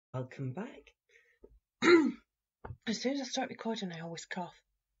Welcome back. As soon as I start recording, I always cough.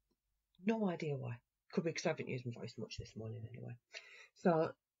 No idea why. Could be because I haven't used my voice much this morning anyway.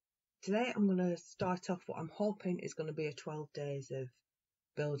 So today I'm going to start off what I'm hoping is going to be a 12 days of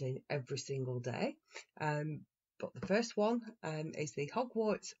building every single day. But the first one is the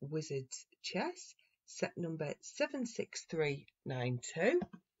Hogwarts Wizards chess, set number 76392.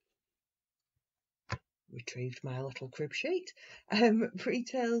 Retrieved my little crib sheet.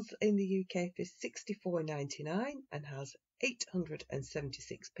 Retails in the UK for £64.99 and has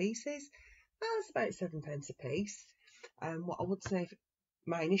 876 pieces. That's about 7p a piece. What I would say,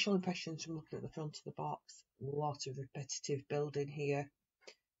 my initial impressions from looking at the front of the box, a lot of repetitive building here,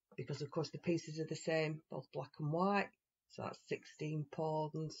 because of course the pieces are the same, both black and white. So that's 16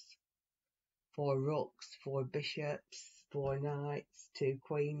 pawns, 4 rooks, 4 bishops, 4 knights, 2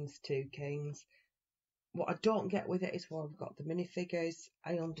 queens, 2 kings. What I don't get with it is where I've got the minifigures.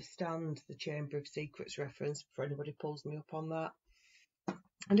 I understand the Chamber of Secrets reference for anybody pulls me up on that.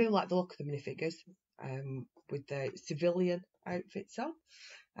 I do like the look of the minifigures with the civilian outfits on.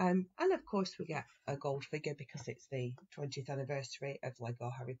 And of course we get a gold figure because it's the 20th anniversary of Lego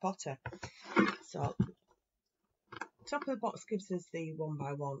Harry Potter. So top of the box gives us the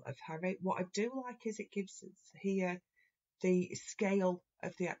 1x1 of Harry. What I do like is it gives us here the scale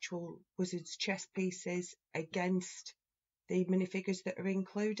of the actual Wizards chess pieces against the minifigures that are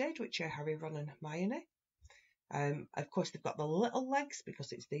included, which are Harry, Ron and Hermione. Of course, they've got the little legs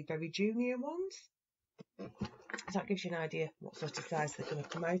because it's the very junior ones. So that gives you an idea what sort of size they're going to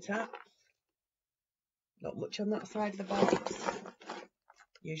come out at. Not much on that side of the box.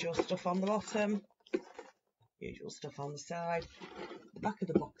 Usual stuff on the bottom. Usual stuff on the side. The back of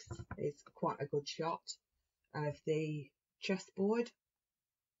the box is quite a good shot of the chessboard.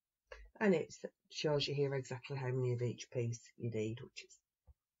 And it shows you here exactly how many of each piece you need, which is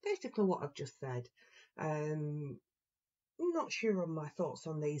basically what I've just said. I'm not sure on my thoughts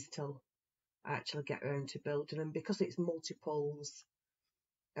on these till I actually get around to building them. Because it's multiples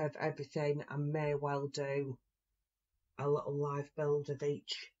of everything, I may well do a little live build of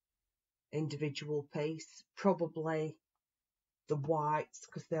each individual piece. Probably the whites,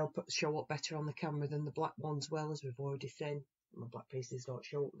 because they'll show up better on the camera than the black ones will, as we've already seen. My black pieces don't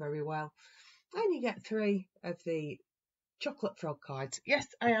show up very well. And you get 3 of the chocolate frog cards.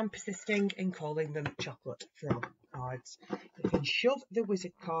 Yes, I am persisting in calling them chocolate frog cards. You can shove the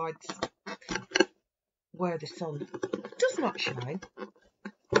wizard cards where the sun does not shine.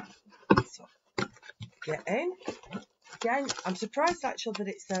 So, get in. Again, I'm surprised actually that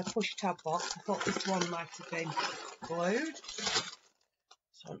it's a push tab box. I thought this one might have been glued.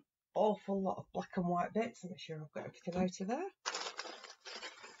 So an awful lot of black and white bits. Make sure I've got everything out of there.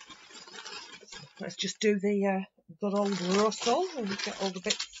 So let's just do the good old rustle and get all the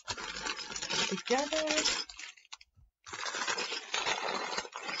bits together.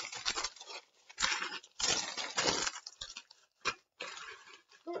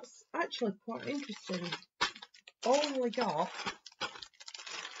 That's actually quite interesting. Only got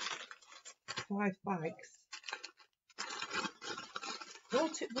 5 bags.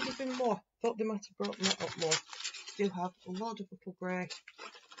 Thought it would have been more. Thought they might have broken it up more. Still have a lot of little grey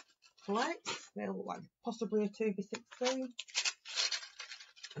plates. They look like possibly a 2x16.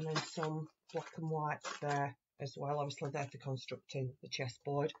 And then some black and whites there as well. Obviously they're for constructing the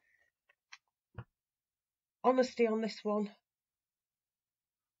chessboard. Honesty on this one,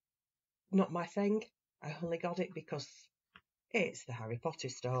 not my thing. I only got it because it's the Harry Potter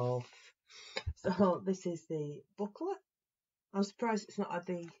stuff. So this is the booklet. I'm surprised it's not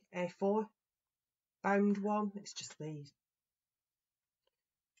the A4 bound one. It's just the...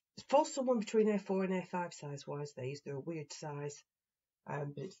 It's for someone between A4 and A5 size wise, these. They're a weird size.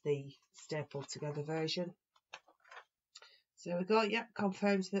 But it's the stapled together version. So we got, yep,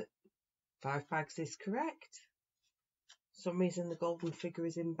 confirms that 5 bags is correct. For some reason the golden figure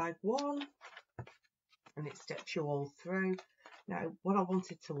is in bag 1. And it steps you all through. Now, what I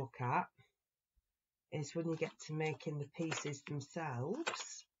wanted to look at is when you get to making the pieces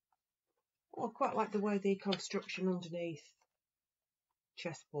themselves. Oh, I quite like the way the construction underneath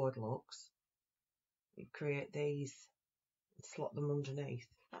chessboard looks. You create these and slot them underneath.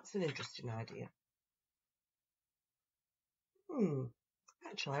 That's an interesting idea.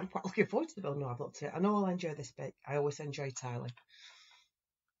 Actually, I'm quite looking forward to the build now I've looked at it. I know I'll enjoy this bit. I always enjoy tiling.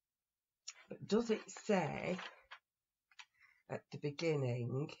 But does it say at the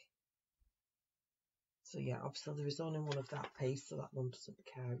beginning? So yeah, obviously there is only one of that piece, so that one doesn't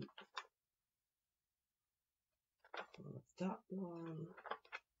count. One of that one.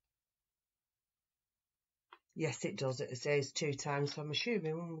 Yes, it does. It says 2 times, so I'm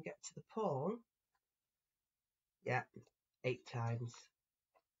assuming when we get to the pawn, yeah, 8 times.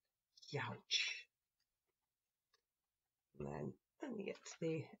 Youch. And then when you get to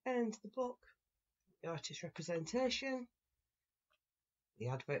the end of the book, the artist representation, the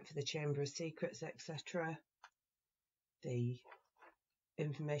advert for the Chamber of Secrets, etc., the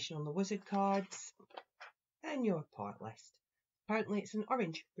information on the wizard cards, and your part list. Apparently it's an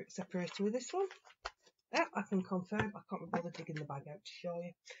orange brick separator with this one. Yeah, I can confirm. I can't bother digging the bag out to show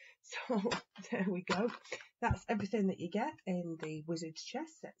you. So there we go. That's everything that you get in the Wizard's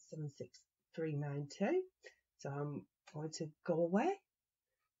Chest set 76392. So I'm going to go away,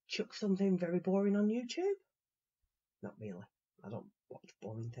 chuck something very boring on YouTube. Not really. I don't watch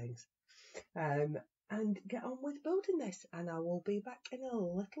boring things. And get on with building this. And I will be back in a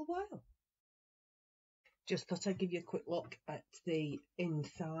little while. Just thought I'd give you a quick look at the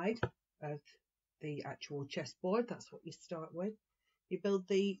inside of the actual chessboard. That's what you start with. You build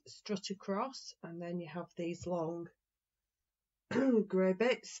the strut across, and then you have these long grey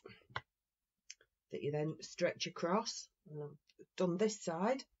bits that you then stretch across. And I've done this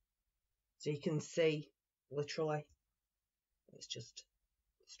side so you can see literally it's just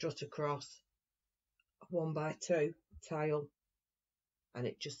strut across 1x2 tile, and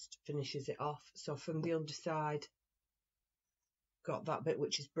it just finishes it off. So from the underside, got that bit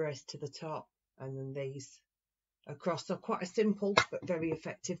which is braced to the top, and then these across. So quite a simple but very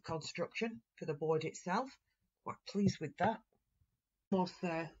effective construction for the board itself. Quite pleased with that. Almost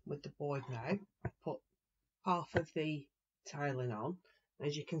there with the board now. I've put half of the tiling on.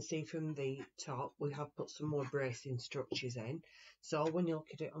 As you can see from the top, we have put some more bracing structures in. So when you look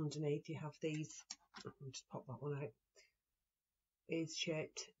at it underneath, you have these, I'll just pop that one out, is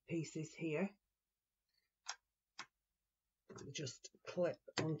shaped pieces here. Just clip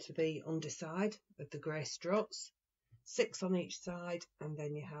onto the underside of the grey struts, 6 on each side, and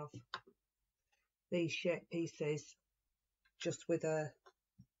then you have these shaped pieces just with a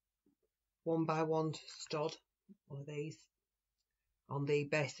 1x1 stud, one of these, on the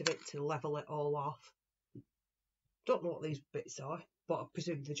base of it to level it all off. Don't know what these bits are, but I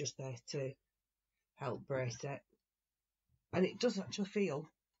presume they're just there to help brace it. And it does actually feel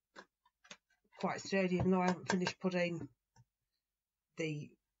quite sturdy, even though I haven't finished putting the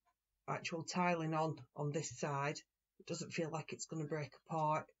actual tiling on this side. It doesn't feel like it's going to break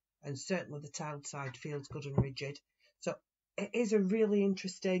apart, and certainly the tiled side feels good and rigid. So it is a really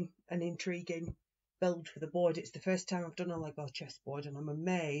interesting and intriguing build for the board. It's the first time I've done a Lego chessboard, and I'm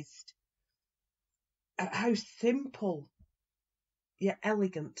amazed at how simple yet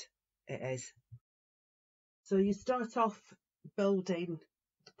elegant it is. So you start off building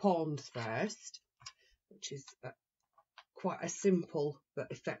the pawns first, which is quite a simple but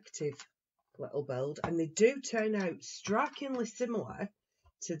effective little build, and they do turn out strikingly similar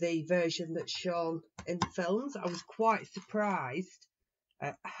to the version that's shown in the films. I was quite surprised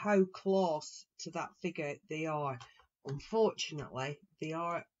at how close to that figure they are. Unfortunately, they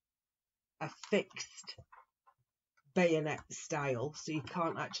are a fixed bayonet style, so you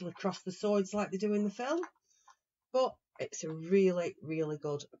can't actually cross the swords like they do in the film, but it's a really, really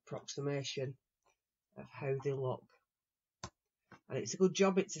good approximation of how they look. And it's a good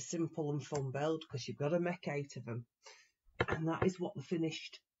job it's a simple and fun build, because you've got to make 8 of them. And that is what the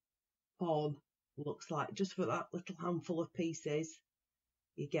finished pawn looks like. Just for that little handful of pieces,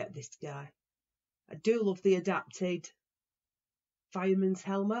 you get this guy. I do love the adapted fireman's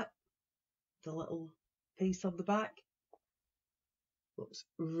helmet, the little piece on the back. Looks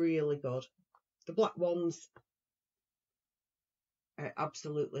really good. The black ones are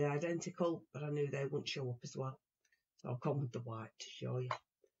absolutely identical, but I knew they wouldn't show up as well. So I'll come with the white to show you.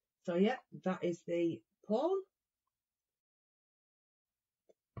 So yeah, that is the pawn.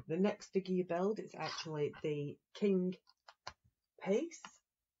 The next figure you build is actually the king piece.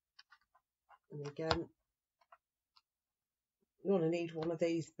 And again, you're going to need one of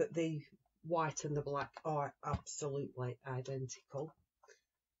these, but the white and the black are absolutely identical.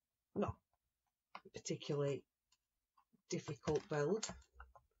 Not a particularly difficult build.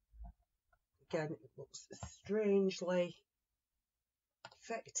 Again, it looks strangely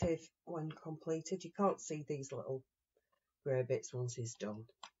effective when completed. You can't see these little grey bits once it's done.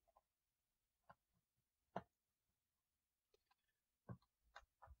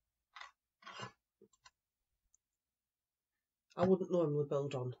 I wouldn't normally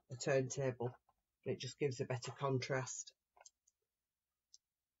build on a turntable, but it just gives a better contrast.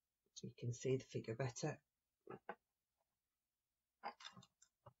 So you can see the figure better. I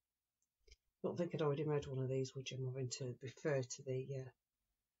don't think I'd already made one of these, would you? I'm going to refer to the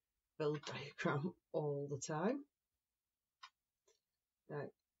build diagram all the time. Now,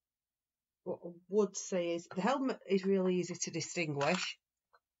 what I would say is the helmet is really easy to distinguish.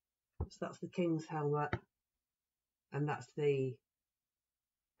 So that's the king's helmet, and that's the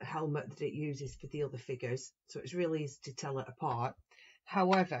helmet that it uses for the other figures. So it's really easy to tell it apart.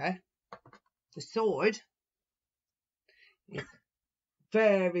 However, the sword is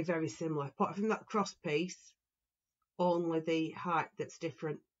very, very similar, apart from that cross piece, only the height that's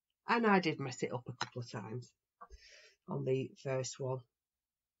different. And I did mess it up a couple of times on the first one,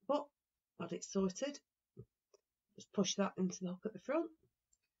 but got it sorted. Just push that into the hook at the front,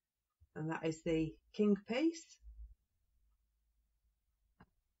 and that is the king piece.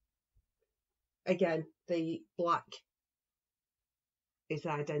 Again, the black is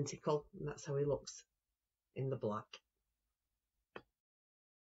identical, and that's how he looks in the black.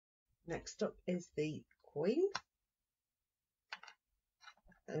 Next up is the queen.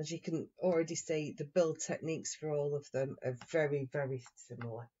 As you can already see, the build techniques for all of them are very, very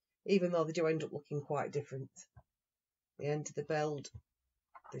similar, even though they do end up looking quite different. At the end of the build,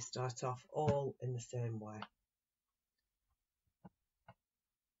 they start off all in the same way.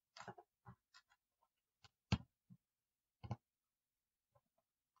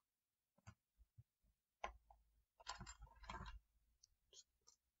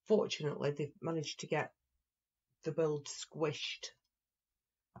 Fortunately, they've managed to get the build squished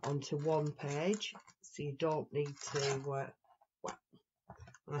onto one page, so you don't need to, well,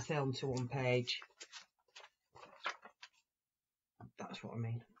 when I say onto one page, that's what I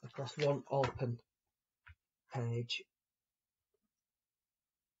mean, across one open page.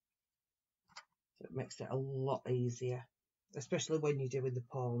 So it makes it a lot easier, especially when you're doing the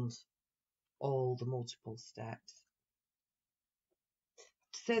pawns, all the multiple steps.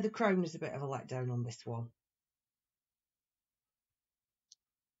 To say the crown is a bit of a letdown on this one.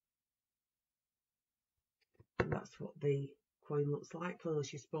 And that's what the queen looks like. Clearly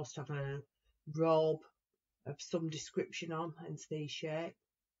she's supposed to have a robe of some description on, hence the shape.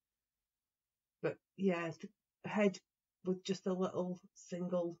 But yeah, the head with just a little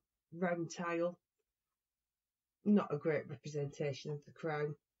single round tile. Not a great representation of the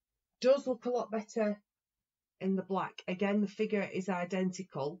crown. Does look a lot better in the black. Again, the figure is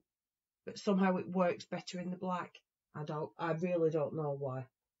identical, but somehow it works better in the black. I really don't know why.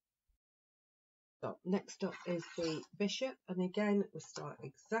 So next up is the bishop, and again we start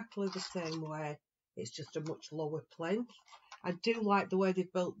exactly the same way. It's just a much lower plinth. I do like the way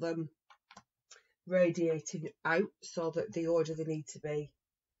they've built them radiating out so that the order they need to be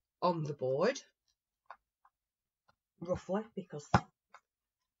on the board, roughly, because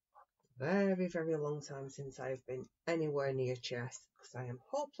very, very long time since I've been anywhere near chess, because I am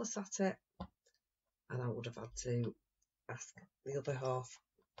hopeless at it, and I would have had to ask the other half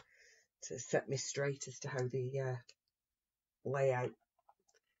to set me straight as to how the layout.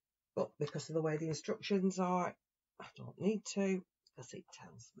 But because of the way the instructions are, I don't need to, because it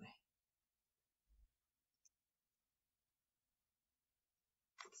tells me.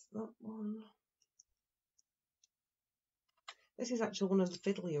 It's that one. This is actually one of the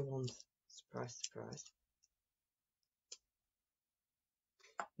fiddlier ones. Surprise, surprise.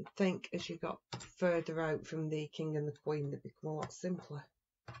 You'd think as you got further out from the king and the queen, they'd become a lot simpler.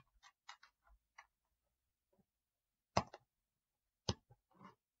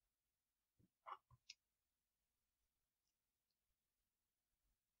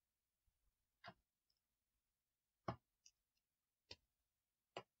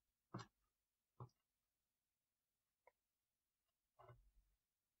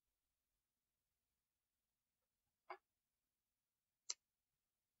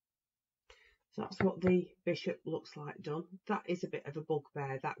 So that's what the bishop looks like done. That is a bit of a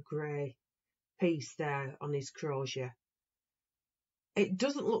bugbear, that grey piece there on his crozier. It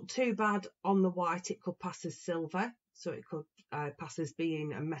doesn't look too bad on the white. It could pass as silver, so it could pass as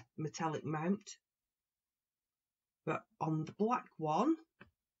being a metallic mount. But on the black one,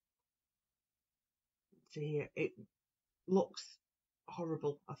 see here, it looks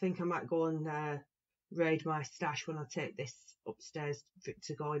horrible. I think I might go and raid my stash when I take this upstairs for it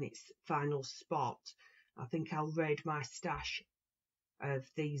to go in its final spot. I think I'll raid my stash of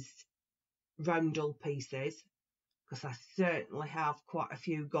these roundel pieces, because I certainly have quite a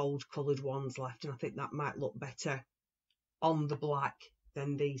few gold coloured ones left, and I think that might look better on the black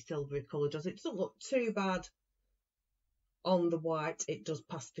than the silvery colour does. It doesn't look too bad on the white. It does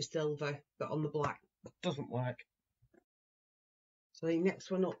pass for silver, but on the black it doesn't work. So the next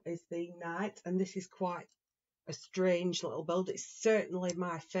one up is the knight, and this is quite a strange little build. It's certainly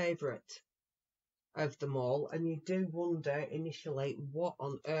my favourite of them all, and you do wonder initially what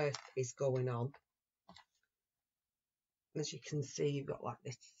on earth is going on. As you can see, you've got like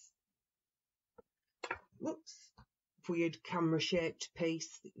this weird camera shaped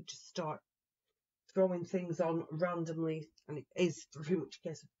piece that you just start throwing things on randomly, and it is very much a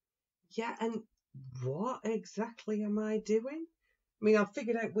case of, yeah, and what exactly am I doing? I mean, I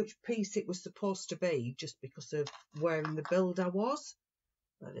figured out which piece it was supposed to be just because of where in the build I was,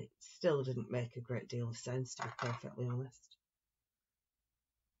 but it still didn't make a great deal of sense, to be perfectly honest.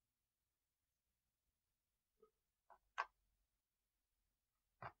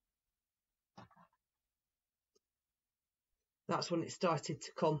 That's when it started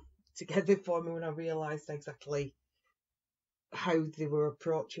to come together for me, when I realised exactly how they were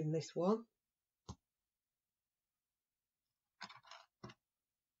approaching this one.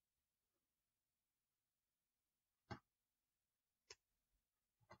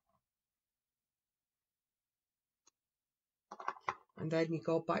 And then you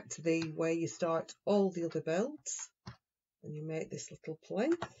go back to the way you start all the other builds, and you make this little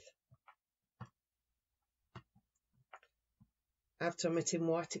plinth. After omitting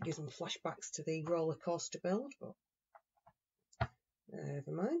white, it gives them flashbacks to the roller coaster build, but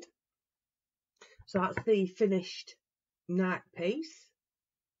never mind. So that's the finished knight piece,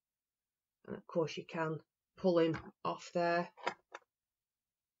 and of course you can pull him off there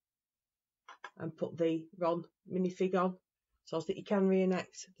and put the Ron minifig on, so that you can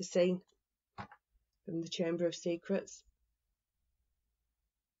reenact the scene from the Chamber of Secrets.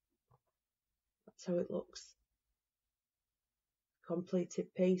 That's how it looks.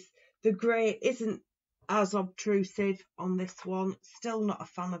 Completed piece. The grey isn't as obtrusive on this one. Still not a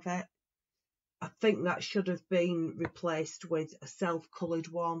fan of it. I think that should have been replaced with a self-coloured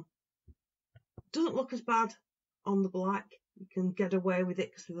one. Doesn't look as bad on the black. You can get away with it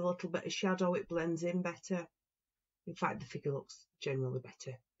because with a little bit of shadow it blends in better. In fact, the figure looks generally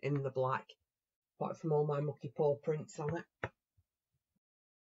better in the black, apart from all my mucky paw prints on it.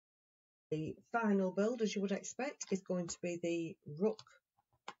 The final build, as you would expect, is going to be the rook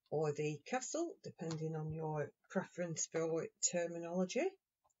or the castle, depending on your preference for terminology.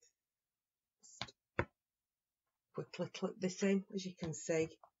 Just quickly clip this in. As you can see,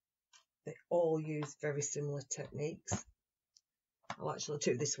 they all use very similar techniques. I'll actually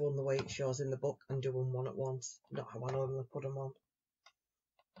do this one the way it shows in the book and do them one at once, not how I normally put them on.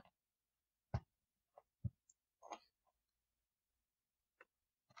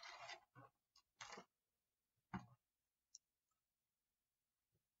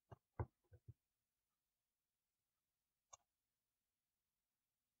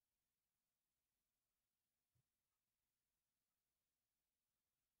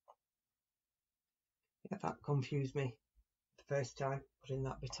 Yeah, that confused me the first time putting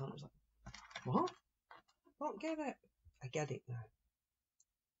that bit on. I was like, what? I don't get it. I get it now.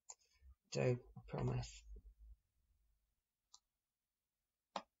 I promise.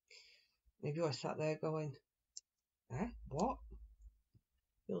 Maybe I sat there going, what?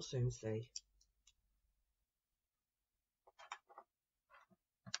 You'll soon see.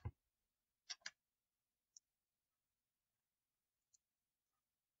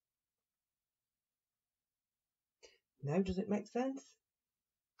 Now, does it make sense?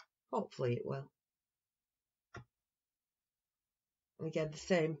 Hopefully it will. And again, the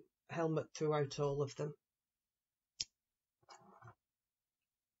same helmet throughout all of them.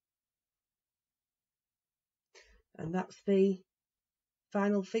 And that's the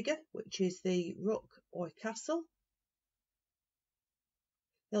final figure, which is the rook or castle.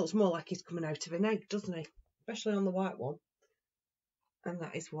 It looks more like he's coming out of an egg, doesn't he? Especially on the white one. And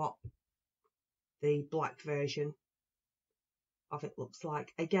that is what the black version of it looks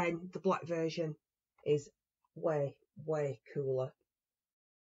like. Again, the black version is way, way cooler.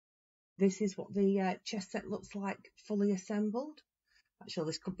 This is what the chess set looks like fully assembled. Actually,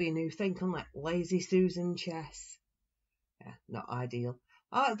 this could be a new thing, couldn't it? Lazy Susan chess. Yeah, not ideal.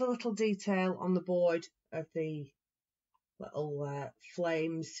 I like the little detail on the board of the little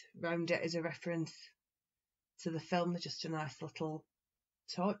flames round it as a reference to the film. They're just a nice little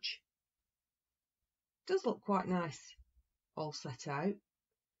touch. Does look quite nice all set out.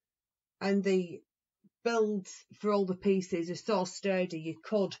 And the builds for all the pieces are so sturdy you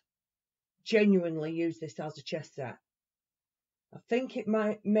could genuinely use this as a chess set. I think it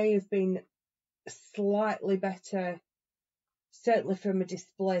may have been slightly better, certainly from a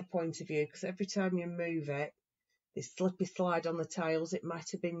display point of view, because every time you move it, this slippy slide on the tiles, it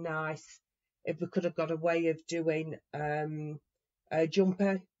might have been nice if we could have got a way of doing a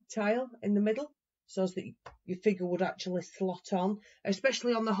jumper tile in the middle, so that your figure would actually slot on,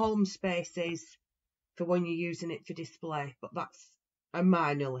 especially on the home spaces for when you're using it for display, but that's a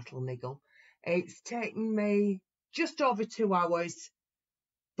minor little niggle. It's taken me just over 2 hours,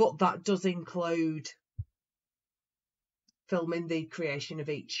 but that does include filming the creation of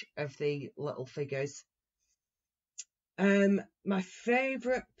each of the little figures. My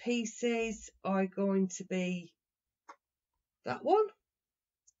favourite pieces are going to be that one,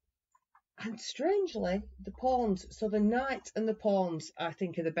 and strangely the pawns. So the knight and the pawns, I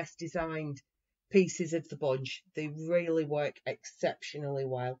think, are the best designed pieces of the bunch. They really work exceptionally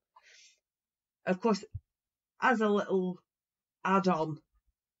well. Of course, as a little add-on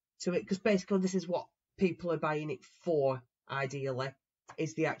to it, because basically this is what people are buying it for, ideally,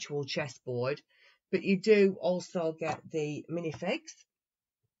 is the actual chessboard. But you do also get the minifigs.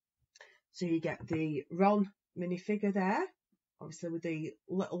 So you get the Ron minifigure there, obviously with the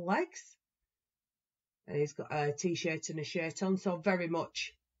little legs. And he's got a t-shirt and a shirt on, so very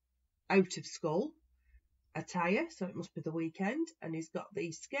much out of school attire, so it must be the weekend. And he's got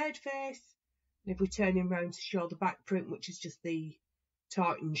the scared face. And if we turn him round to show the back print, which is just the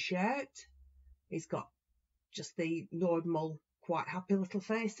tartan shirt, he's got just the normal, quite happy little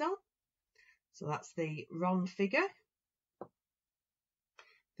face on. So that's the Ron figure.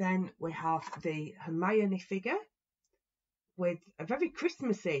 Then we have the Hermione figure with a very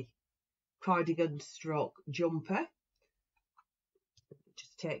Christmassy cardigan stroke jumper.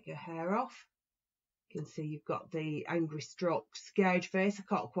 Just take your hair off. You can see you've got the angry stroke scared face. I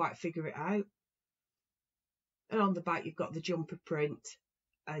can't quite figure it out. And on the back you've got the jumper print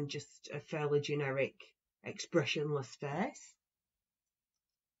and just a fairly generic expressionless face.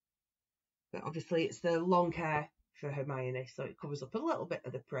 But obviously it's the long hair for Hermione, so it covers up a little bit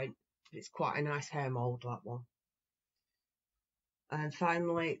of the print. But it's quite a nice hair mould, that one. And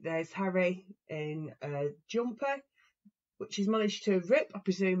finally there's Harry in a jumper, which he's managed to rip. I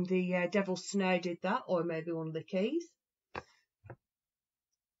presume the Devil's Snare did that, or maybe one of the keys.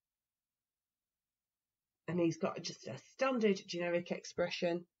 And he's got just a standard generic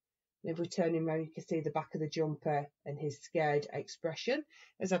expression. And if we turn him around, you can see the back of the jumper and his scared expression.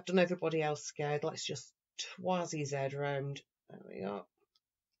 As I've done everybody else scared, let's just twazz his head round. There we go.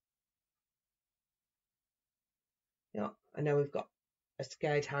 Yeah, I know we've got a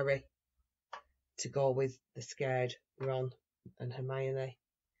scared Harry to go with the scared Ron and Hermione.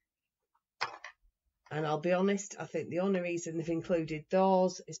 And I'll be honest, I think the only reason they've included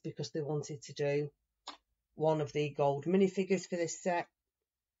those is because they wanted to do one of the gold minifigures for this set.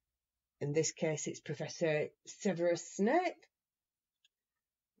 In this case, it's Professor Severus Snape.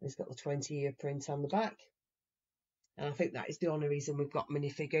 He's got the 20-year print on the back. And I think that is the only reason we've got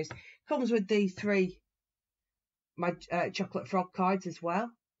minifigures. Comes with the 3 chocolate frog cards as well.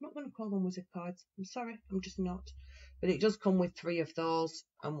 I'm not going to call them wizard cards. I'm sorry, I'm just not. But it does come with 3 of those,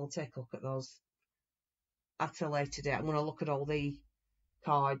 and we'll take a look at those at a later date. I'm going to look at all the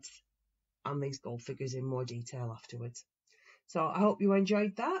cards and these gold figures in more detail afterwards. So I hope you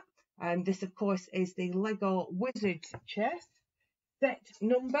enjoyed that. And this, of course, is the Lego Wizard Chess. Set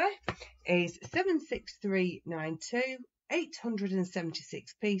number is 76392,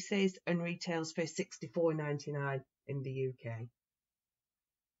 876 pieces, and retails for £64.99 in the UK.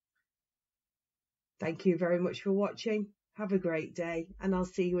 Thank you very much for watching. Have a great day, and I'll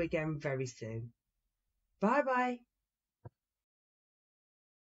see you again very soon. Bye bye.